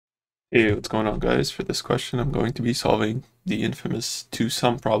Hey, what's going on, guys? For this question, I'm going to be solving the infamous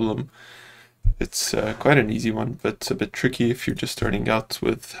two-sum problem. It's quite an easy one, but it's a bit tricky if you're just starting out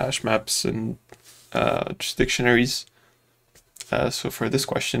with hash maps and just dictionaries. So for this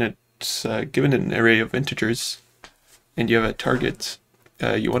question, it's given an array of integers, and you have a target.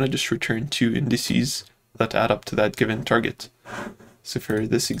 You want to just return two indices that add up to that given target. So for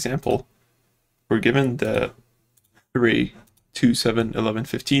this example, we're given the array 2, 7, 11,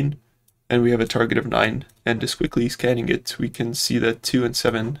 15, and we have a target of 9, and just quickly scanning it, we can see that 2 and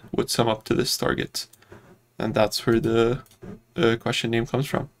 7 would sum up to this target. And that's where the question name comes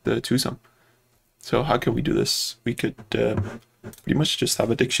from, the two-sum. So how can we do this? We could pretty much just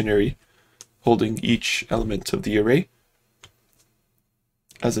have a dictionary holding each element of the array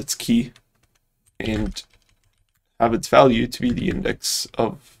as its key, and have its value to be the index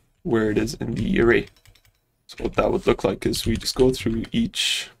of where it is in the array. So what that would look like is we just go through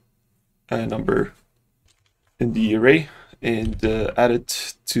each number in the array and add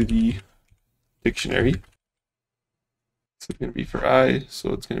it to the dictionary. So it's going to be for I,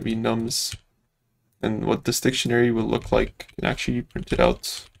 so it's going to be nums. And what this dictionary will look like, you can actually print it out.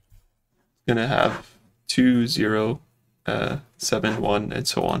 It's going to have 2, 0, 7, 1, and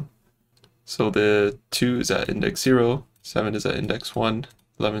so on. So the 2 is at index 0, 7 is at index 1,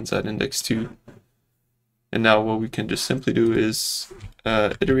 11 is at index 2. And now what we can just simply do is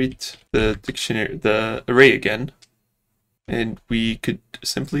iterate the array again, and we could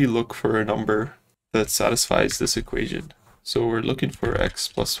simply look for a number that satisfies this equation. So we're looking for x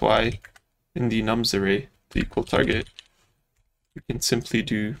plus y in the nums array to equal target. We can simply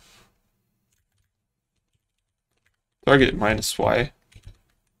do target minus y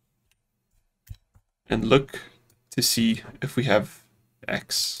and look to see if we have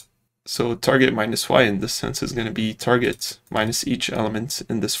x. So target minus y in this sense is going to be target minus each element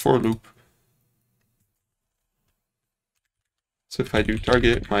in this for loop. So if I do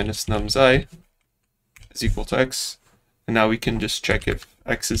target minus nums I is equal to x, and now we can just check if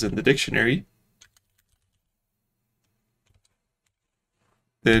x is in the dictionary,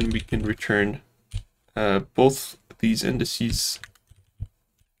 then we can return both these indices.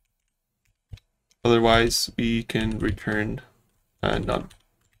 Otherwise, we can return none,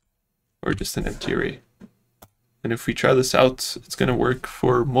 or just an empty array. And if we try this out, it's going to work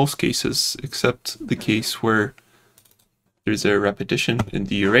for most cases, except the case where there's a repetition in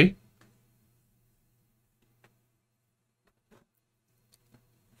the array.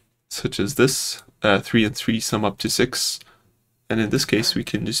 Such as this, 3 and 3 sum up to 6. And in this case, we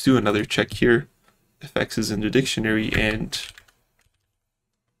can just do another check here. If x is in the dictionary and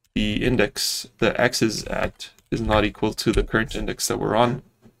the index that x is at is not equal to the current index that we're on,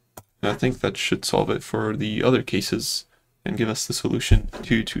 and I think that should solve it for the other cases and give us the solution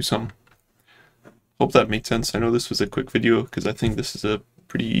to two-sum. Hope that made sense. I know this was a quick video because I think this is a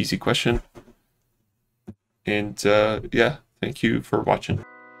pretty easy question. And yeah, thank you for watching.